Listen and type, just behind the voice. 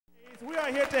We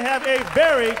are here to have a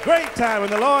very great time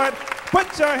in the Lord.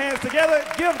 Put your hands together.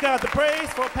 Give God the praise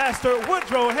for Pastor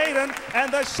Woodrow Hayden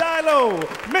and the Shiloh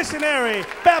Missionary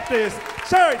Baptist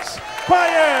Church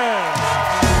Choir.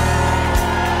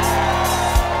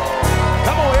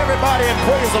 Come on, everybody, and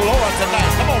praise the Lord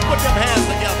tonight. Come on, put them hands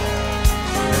together.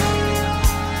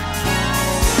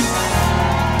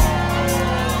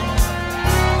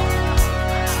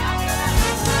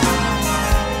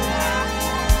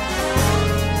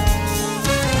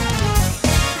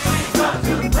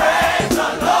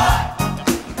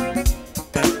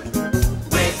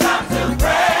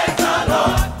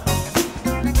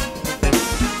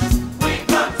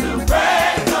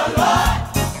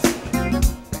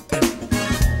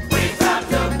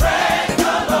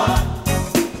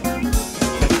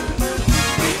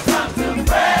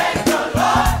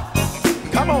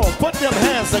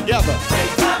 Together. We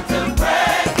come to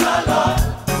praise the Lord.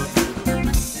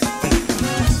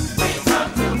 We come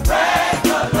to praise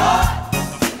the Lord.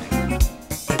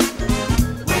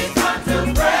 We come to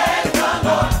praise the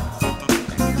Lord.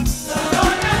 The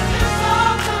Lord has been so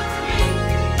good to me.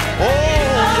 Oh,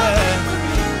 yeah.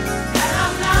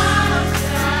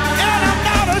 And I'm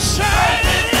not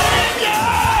ashamed.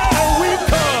 Yeah, we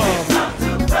come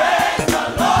to praise the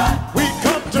Lord. We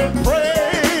come to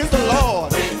praise the Lord.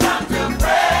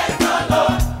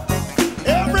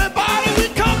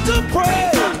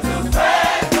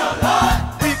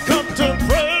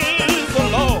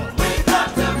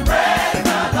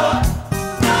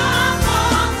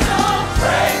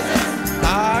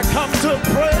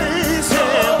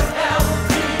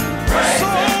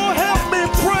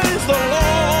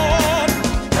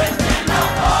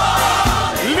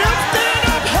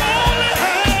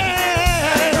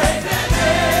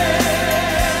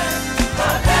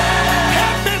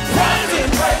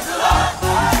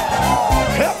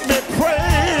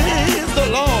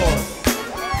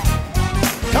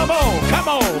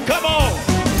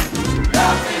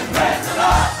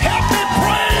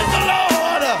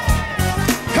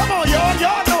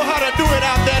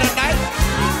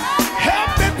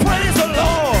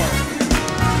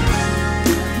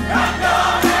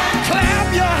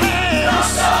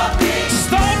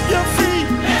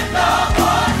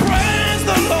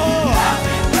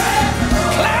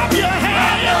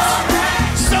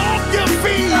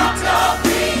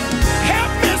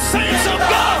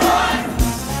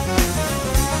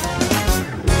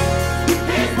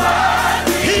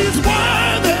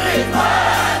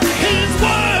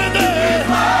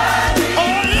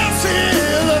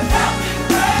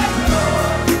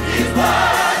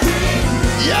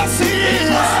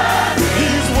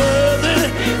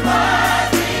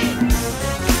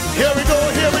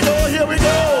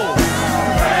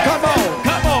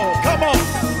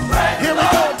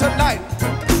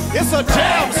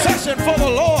 For the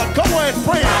Lord, come on and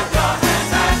praise Him.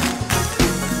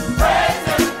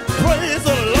 Praise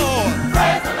the Lord.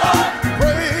 Praise the Lord.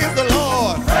 Praise the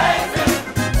Lord. Praise Him.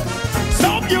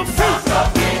 Stomp your feet.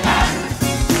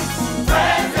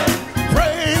 Praise Him.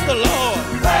 Praise the Lord.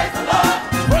 Praise the Lord.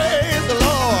 Praise the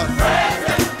Lord. Praise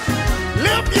Him.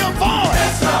 Lift your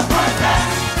voice.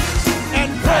 And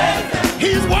praise Him.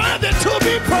 He's worthy to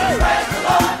be praised.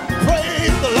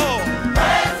 Praise the Lord.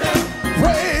 Praise the Lord. Praise Him.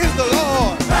 Praise the Lord.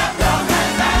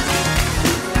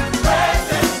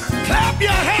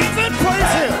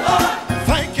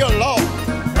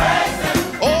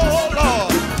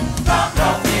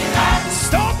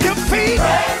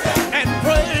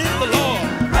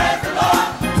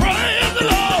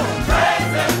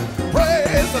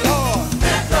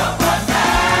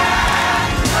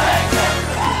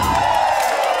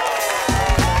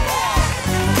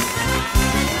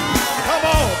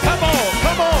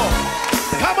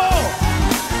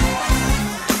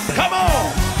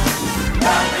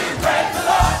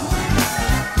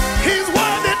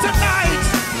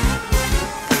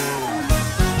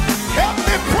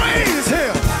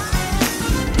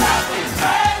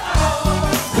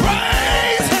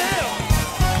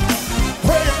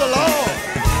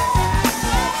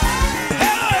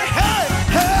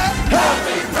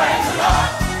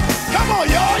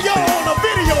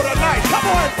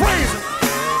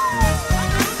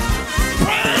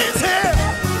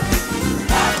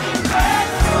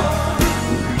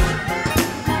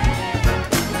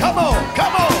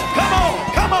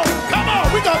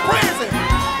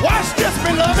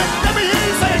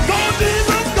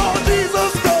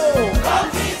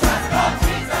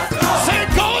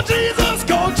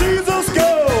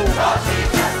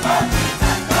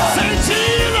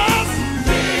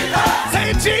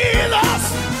 Jesus.